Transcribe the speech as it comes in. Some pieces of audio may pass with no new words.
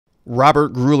Robert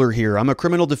Gruler here. I'm a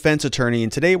criminal defense attorney,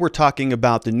 and today we're talking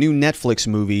about the new Netflix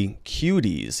movie,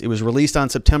 Cuties. It was released on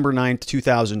September 9th,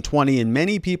 2020, and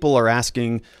many people are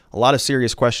asking a lot of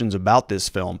serious questions about this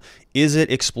film. Is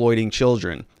it exploiting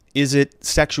children? Is it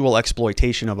sexual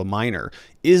exploitation of a minor?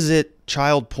 Is it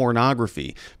child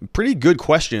pornography? Pretty good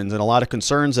questions and a lot of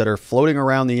concerns that are floating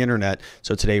around the internet.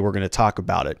 So today we're going to talk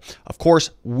about it. Of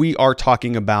course, we are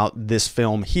talking about this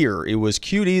film here. It was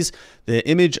Cuties. The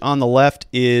image on the left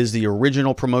is the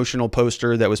original promotional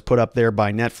poster that was put up there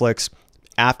by Netflix.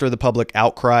 After the public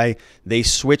outcry, they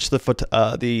switched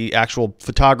the actual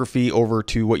photography over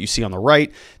to what you see on the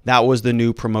right. That was the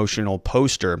new promotional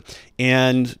poster.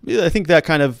 And I think that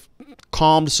kind of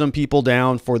calmed some people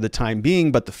down for the time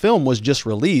being, but the film was just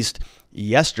released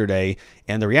yesterday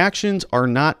and the reactions are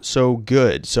not so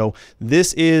good. So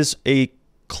this is a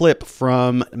clip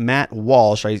from Matt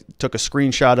Walsh. I took a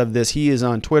screenshot of this. He is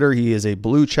on Twitter. He is a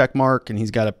blue check mark and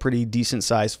he's got a pretty decent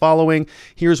sized following.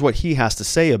 Here's what he has to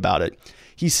say about it.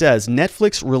 He says,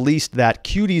 Netflix released that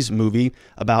Cuties movie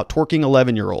about twerking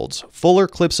 11-year-olds. Fuller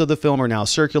clips of the film are now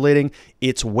circulating.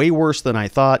 It's way worse than I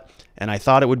thought, and I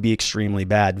thought it would be extremely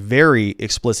bad. Very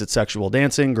explicit sexual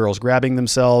dancing, girls grabbing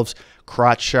themselves,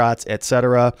 crotch shots,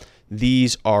 etc.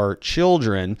 These are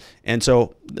children. And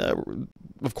so,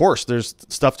 of course, there's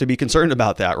stuff to be concerned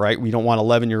about that, right? We don't want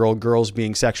 11-year-old girls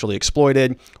being sexually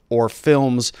exploited or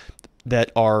films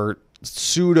that are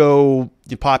pseudo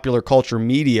popular culture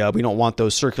media. We don't want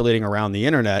those circulating around the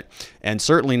internet and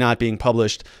certainly not being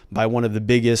published by one of the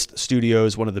biggest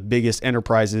studios, one of the biggest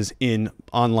enterprises in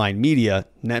online media,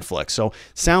 Netflix. So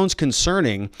sounds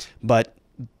concerning, but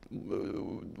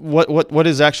what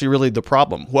is actually really the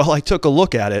problem? Well, I took a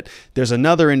look at it. There's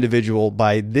another individual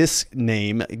by this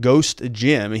name, Ghost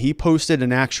Jim. He posted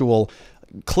an actual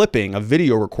clipping, a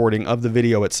video recording of the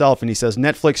video itself, and he says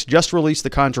Netflix just released the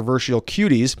controversial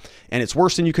Cuties and it's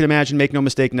worse than you could imagine. Make no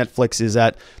mistake, Netflix is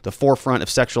at the forefront of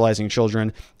sexualizing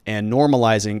children and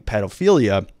normalizing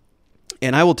pedophilia.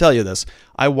 And I will tell you this,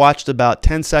 I watched about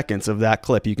 10 seconds of that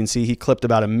clip. You can see he clipped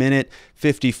about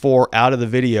 1:54 out of the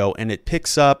video, and it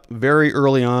picks up very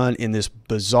early on in this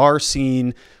bizarre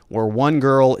scene where one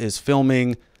girl is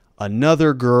filming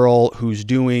another girl who's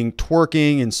doing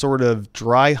twerking and sort of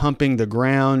dry humping the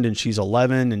ground, and she's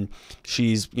 11 and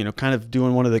she's, you know, kind of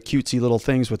doing one of the cutesy little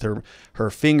things with her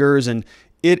fingers, and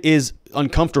it is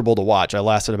uncomfortable to watch. I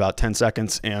lasted about 10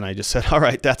 seconds and I just said, all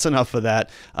right, that's enough of that.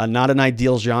 Not an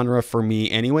ideal genre for me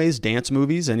anyways. Dance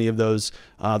movies, any of those,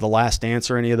 The Last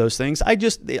Dance or any of those things.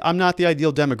 I'm not the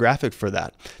ideal demographic for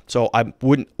that. So I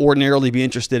wouldn't ordinarily be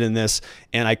interested in this,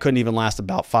 and I couldn't even last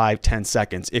about 5-10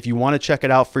 seconds. If you want to check it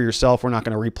out for yourself, we're not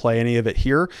going to replay any of it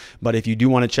here, but if you do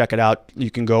want to check it out, you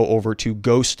can go over to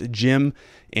Ghost Jim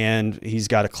and he's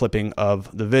got a clipping of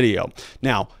the video.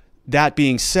 Now, that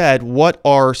being said, what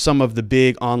are some of the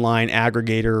big online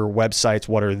aggregator websites?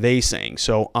 What are they saying?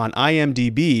 So on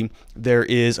IMDb, there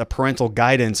is a parental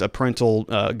guidance, a parental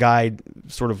guide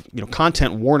sort of, you know,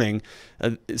 content warning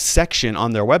section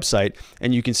on their website,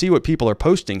 and you can see what people are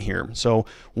posting here. So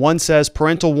one says,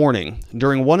 parental warning,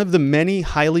 during one of the many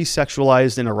highly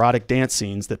sexualized and erotic dance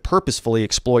scenes that purposefully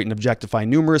exploit and objectify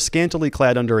numerous scantily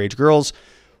clad underage girls,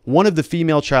 one of the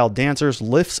female child dancers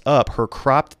lifts up her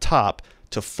cropped top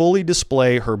to fully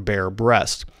display her bare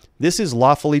breast. This is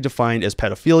lawfully defined as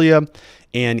pedophilia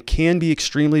and can be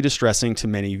extremely distressing to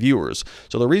many viewers.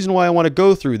 So the reason why I want to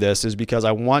go through this is because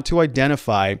I want to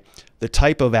identify the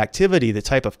type of activity, the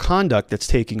type of conduct that's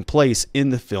taking place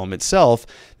in the film itself.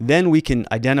 Then we can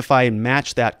identify and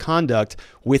match that conduct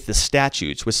with the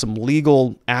statutes, with some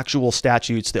legal, actual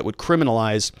statutes that would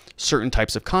criminalize certain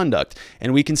types of conduct.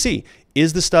 And we can see,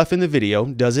 is the stuff in the video,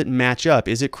 does it match up?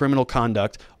 Is it criminal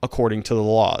conduct according to the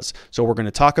laws? So we're going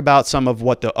to talk about some of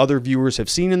what the other viewers have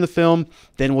seen in the film,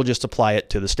 then we'll just apply it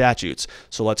to the statutes.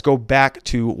 So let's go back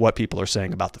to what people are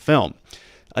saying about the film.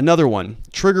 Another one,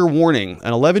 trigger warning.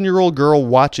 An 11-year-old girl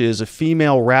watches a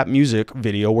female rap music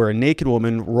video where a naked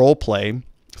woman role play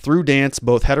through dance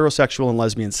both heterosexual and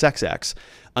lesbian sex acts.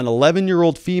 An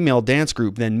 11-year-old female dance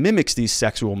group then mimics these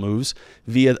sexual moves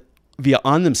via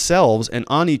on themselves and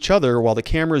on each other while the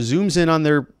camera zooms in on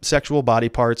their sexual body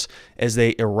parts as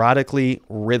they erotically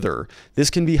writher. This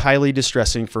can be highly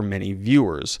distressing for many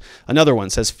viewers. Another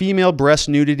one says female breast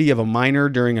nudity of a minor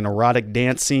during an erotic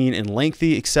dance scene and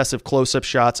lengthy excessive close-up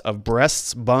shots of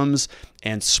breasts, bums,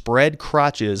 and spread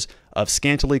crotches of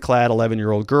scantily clad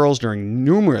 11-year-old girls during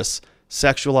numerous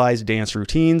sexualized dance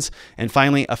routines. And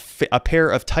finally, a pair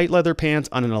of tight leather pants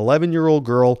on an 11-year-old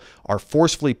girl are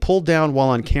forcefully pulled down while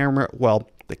on camera, while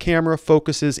the camera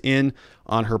focuses in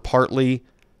on her partly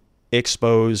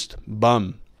exposed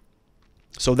bum.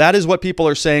 So that is what people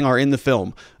are saying are in the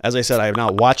film. As I said, I have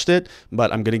not watched it,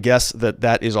 but I'm going to guess that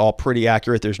that is all pretty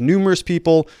accurate. There's numerous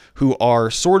people who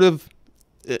are sort of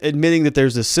admitting that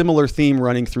there's a similar theme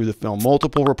running through the film,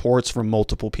 multiple reports from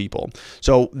multiple people.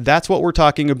 So that's what we're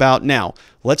talking about now.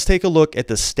 Let's take a look at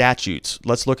the statutes.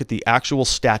 Let's look at the actual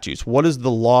statutes. What does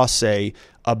the law say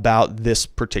about this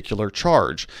particular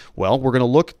charge? Well, we're going to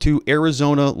look to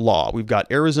Arizona law. We've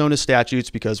got Arizona statutes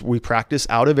because we practice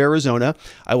out of Arizona.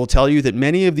 I will tell you that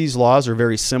many of these laws are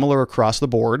very similar across the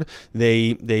board.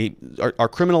 They are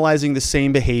criminalizing the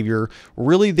same behavior.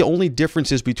 Really, the only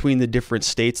differences between the different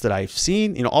states that I've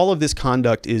seen, all of this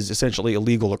conduct is essentially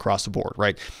illegal across the board,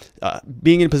 right?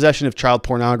 Being in possession of child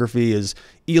pornography is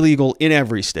illegal in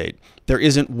every state. There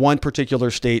isn't one particular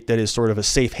state that is sort of a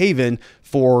safe haven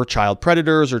for child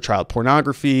predators or child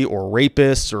pornography or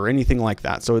rapists or anything like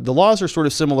that. So the laws are sort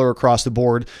of similar across the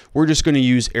board. We're just going to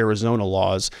use Arizona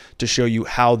laws to show you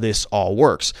how this all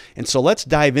works. And so let's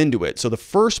dive into it. So the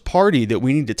first party that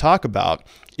we need to talk about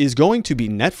is going to be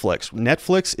Netflix.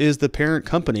 Netflix is the parent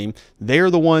company. They are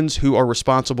the ones who are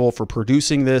responsible for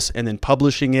producing this and then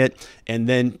publishing it and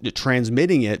then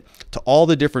transmitting it to all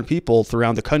the different people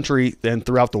throughout the country and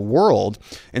throughout the world.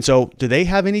 And so do they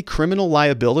have any criminal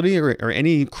liability or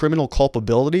any criminal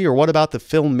culpability? Or what about the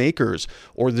filmmakers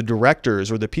or the directors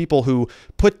or the people who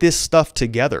put this stuff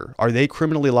together? Are they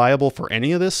criminally liable for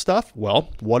any of this stuff? Well,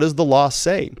 what does the law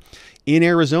say? In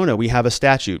Arizona, we have a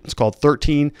statute. It's called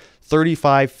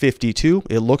 133552.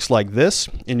 It looks like this,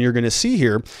 and you're going to see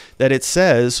here that it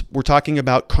says we're talking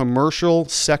about commercial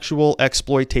sexual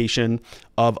exploitation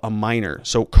of a minor.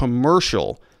 So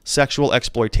commercial sexual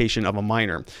exploitation of a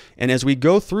minor. And as we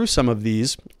go through some of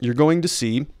these, you're going to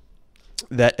see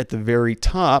that at the very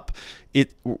top,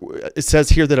 it says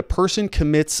here that a person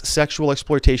commits sexual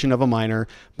exploitation of a minor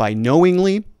by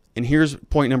knowingly, and here's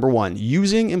point number one,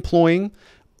 using, employing,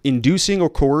 inducing or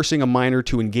coercing a minor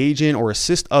to engage in or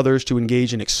assist others to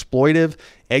engage in exploitive,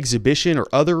 exhibition, or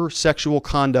other sexual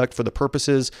conduct for the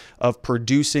purposes of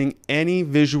producing any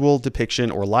visual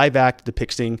depiction or live act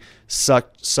depicting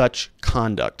such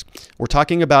conduct. We're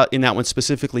talking about, in that one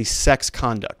specifically, sex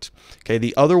conduct. Okay,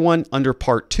 the other one under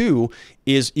part 2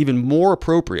 is even more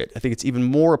appropriate. I think it's even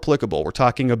more applicable. We're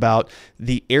talking about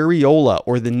the areola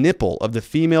or the nipple of the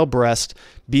female breast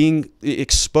being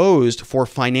exposed for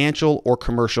financial or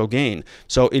commercial gain.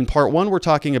 So in part 1, we're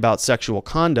talking about sexual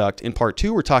conduct. In part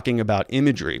 2, we're talking about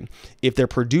imagery. If they're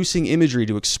producing imagery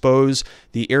to expose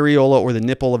the areola or the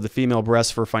nipple of the female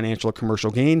breast for financial or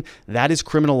commercial gain, that is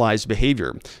criminalized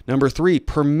behavior. Number 3,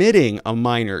 permitting a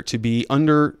minor to be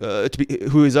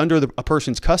who is under a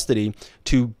person's custody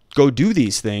to go do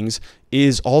these things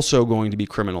is also going to be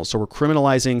criminal. So we're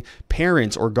criminalizing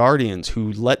parents or guardians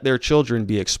who let their children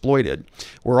be exploited.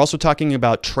 We're also talking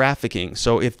about trafficking.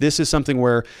 So if this is something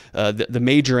where the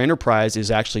major enterprise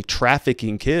is actually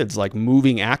trafficking kids, like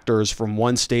moving actors from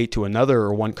one state to another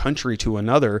or one country to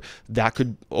another, that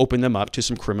could open them up to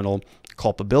some criminal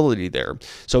culpability there.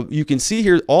 So you can see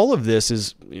here, all of this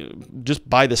is just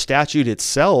by the statute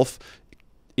itself.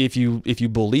 If you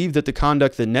believe that the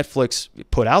conduct that Netflix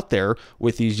put out there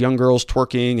with these young girls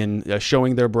twerking and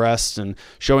showing their breasts and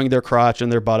showing their crotch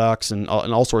and their buttocks and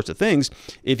all sorts of things,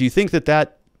 if you think that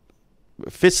that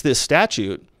fits this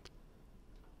statute,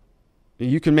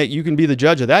 you can be the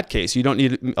judge of that case. You don't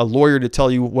need a lawyer to tell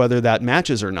you whether that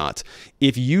matches or not.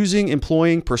 If using,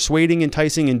 employing, persuading,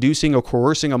 enticing, inducing, or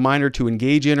coercing a minor to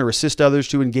engage in or assist others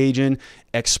to engage in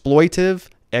exploitive,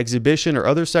 exhibition, or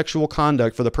other sexual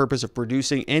conduct for the purpose of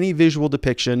producing any visual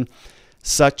depiction,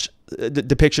 such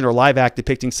depiction or live act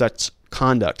depicting such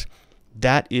conduct,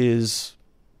 that is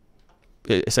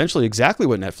essentially exactly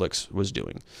what Netflix was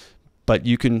doing. But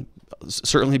you can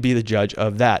certainly be the judge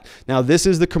of that. Now, this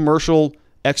is the commercial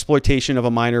exploitation of a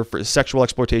minor, for sexual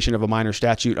exploitation of a minor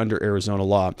statute under Arizona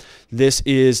law. This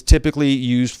is typically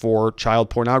used for child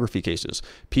pornography cases.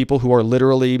 People who are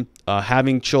literally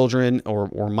having children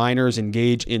or minors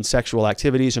engage in sexual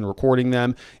activities and recording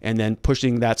them and then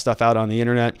pushing that stuff out on the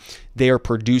internet. They are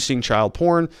producing child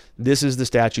porn. This is the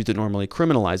statute that normally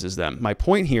criminalizes them. My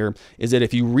point here is that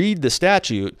if you read the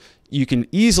statute, you can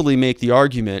easily make the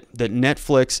argument that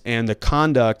Netflix and the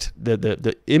conduct,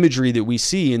 the imagery that we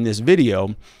see in this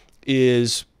video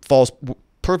falls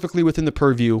perfectly within the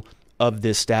purview of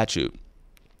this statute.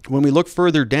 When we look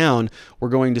further down, we're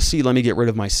going to see, let me get rid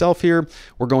of myself here,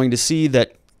 we're going to see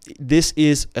that this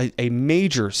is a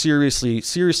major,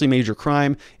 seriously major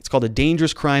crime. It's called a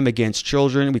dangerous crime against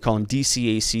children. We call them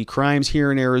DCAC crimes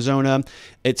here in Arizona.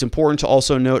 It's important to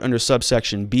also note under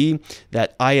subsection B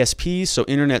that ISPs, so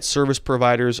internet service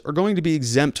providers, are going to be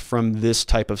exempt from this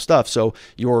type of stuff. So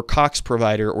your Cox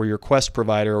provider or your Quest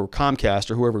provider or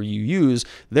Comcast or whoever you use,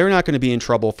 they're not going to be in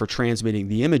trouble for transmitting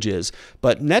the images,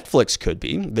 but Netflix could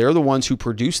be. They're the ones who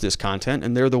produce this content,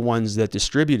 and they're the ones that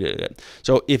distributed it.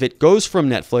 So if it goes from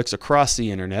Netflix across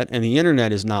the internet, and the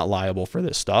internet is not liable for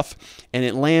this stuff, and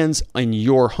it lands in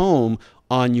your home,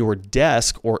 on your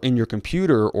desk or in your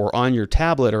computer or on your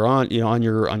tablet or on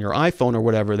your iPhone or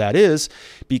whatever that is,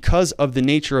 because of the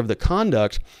nature of the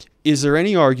conduct, is there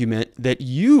any argument that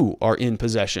you are in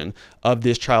possession of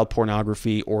this child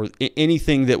pornography or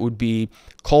anything that would be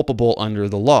culpable under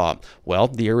the law? Well,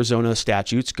 the Arizona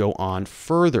statutes go on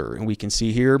further, and we can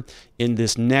see here in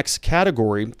this next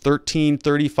category,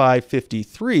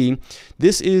 133553,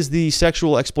 this is the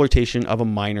sexual exploitation of a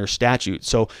minor statute.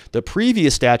 So the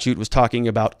previous statute was talking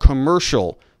about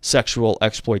commercial sexual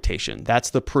exploitation. That's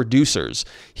the producers.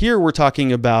 Here we're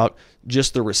talking about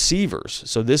just the receivers.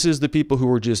 So this is the people who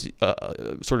are just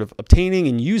sort of obtaining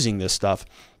and using this stuff.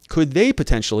 Could they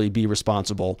potentially be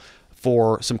responsible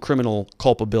for some criminal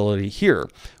culpability here?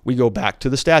 We go back to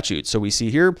the statute. So we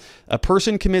see here, a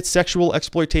person commits sexual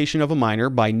exploitation of a minor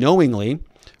by knowingly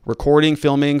recording,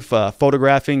 filming,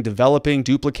 photographing, developing,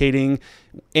 duplicating,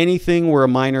 anything where a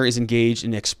minor is engaged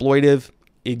in exploitive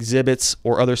exhibits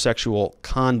or other sexual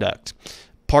conduct.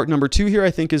 Part number 2 here,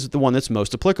 I think, is the one that's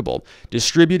most applicable.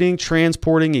 Distributing,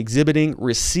 transporting, exhibiting,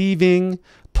 receiving,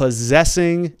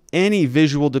 possessing any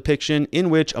visual depiction in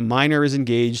which a minor is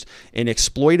engaged in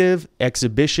exploitive,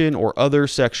 exhibition, or other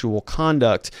sexual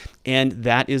conduct. And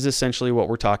that is essentially what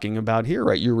we're talking about here,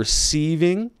 right? You're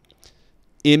receiving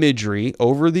imagery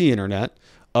over the internet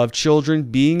of children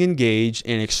being engaged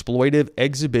in exploitive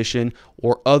exhibition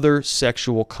or other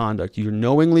sexual conduct. You're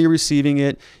knowingly receiving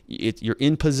it, you're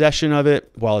in possession of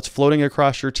it while it's floating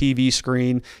across your TV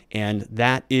screen, and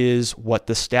that is what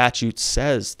the statute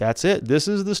says. That's it. This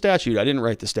is the statute. I didn't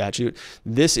write the statute.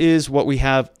 This is what we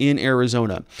have in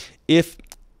Arizona. If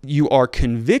you are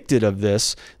convicted of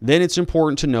this, then it's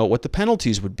important to know what the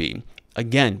penalties would be.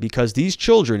 Again, because these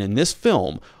children in this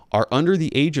film are under the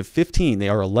age of 15. They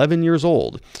are 11 years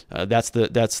old. That's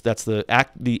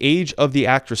the age of the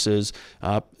actresses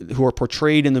who are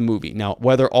portrayed in the movie. Now,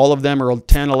 whether all of them are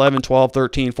 10, 11, 12,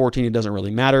 13, 14, it doesn't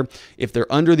really matter. If they're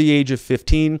under the age of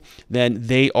 15, then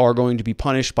they are going to be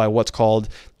punished by what's called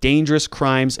dangerous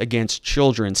crimes against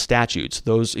children statutes.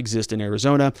 Those exist in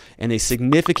Arizona, and they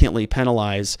significantly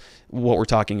penalize what we're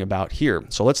talking about here.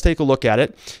 So let's take a look at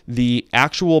it. The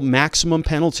actual maximum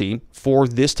penalty for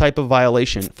this type of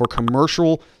violation, for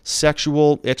commercial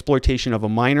sexual exploitation of a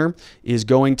minor, is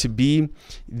going to be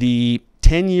the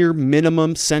 10-year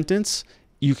minimum sentence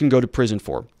you can go to prison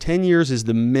for. 10 years is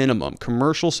the minimum.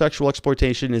 Commercial sexual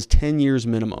exploitation is 10 years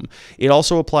minimum. It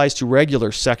also applies to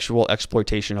regular sexual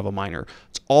exploitation of a minor.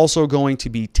 It's also going to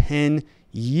be 10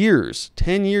 years.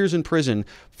 10 years in prison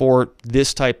for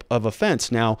this type of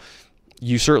offense. Now,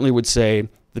 you certainly would say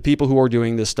the people who are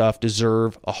doing this stuff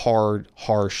deserve a hard,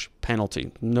 harsh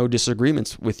penalty. No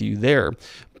disagreements with you there.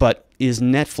 But is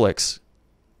Netflix,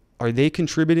 are they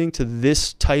contributing to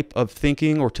this type of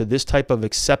thinking or to this type of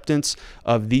acceptance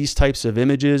of these types of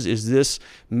images? Is this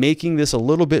making this a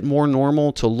little bit more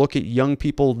normal to look at young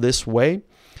people this way?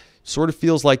 Sort of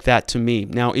feels like that to me.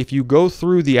 Now, if you go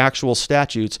through the actual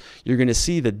statutes, you're going to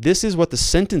see that this is what the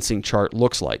sentencing chart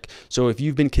looks like. So if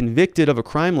you've been convicted of a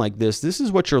crime like this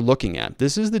is what you're looking at.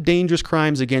 This is the dangerous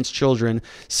crimes against children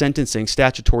sentencing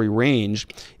statutory range.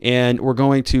 And we're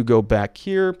going to go back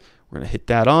here. We're going to hit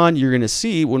that on. You're going to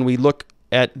see when we look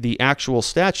at the actual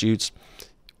statutes,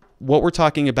 what we're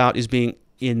talking about is being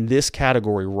in this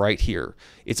category right here.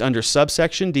 It's under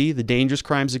subsection D, the dangerous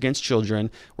crimes against children.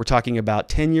 We're talking about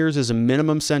 10 years as a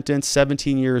minimum sentence,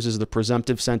 17 years as the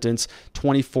presumptive sentence,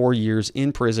 24 years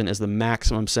in prison as the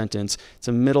maximum sentence. It's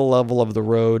a middle level of the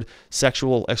road,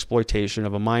 sexual exploitation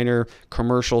of a minor,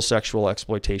 commercial sexual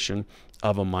exploitation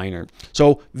of a minor.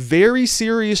 So very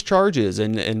serious charges,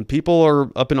 and people are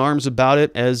up in arms about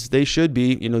it, as they should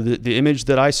be. You know, the image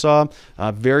that I saw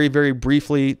very, very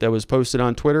briefly that was posted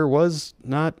on Twitter was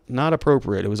not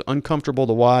appropriate. It was uncomfortable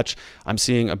to watch. I'm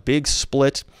seeing a big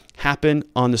split happen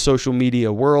on the social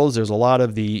media worlds. There's a lot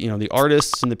of the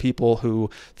artists and the people who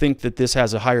think that this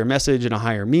has a higher message and a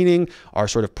higher meaning are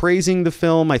sort of praising the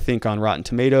film. I think on Rotten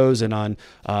Tomatoes and on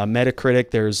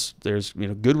Metacritic, there's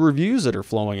good reviews that are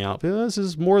flowing out. This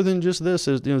is more than just this.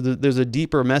 There's a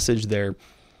deeper message there.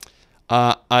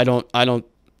 I don't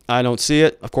I don't see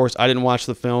it. Of course, I didn't watch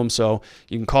the film, so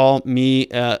you can call me,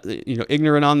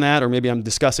 ignorant on that, or maybe I'm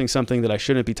discussing something that I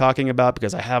shouldn't be talking about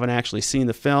because I haven't actually seen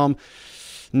the film.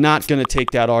 Not going to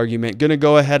take that argument. Going to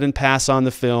go ahead and pass on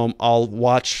the film. I'll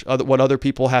watch what other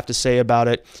people have to say about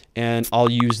it, and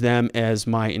I'll use them as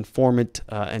my informant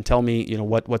and tell me,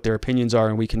 what their opinions are,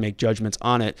 and we can make judgments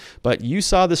on it. But you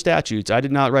saw the statutes. I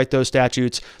did not write those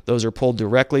statutes. Those are pulled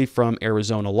directly from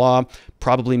Arizona law,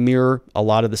 probably mirror a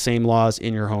lot of the same laws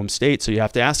in your home state. So you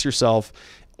have to ask yourself,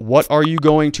 what are you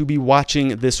going to be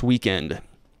watching this weekend?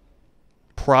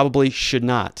 Probably should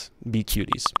not be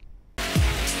Cuties.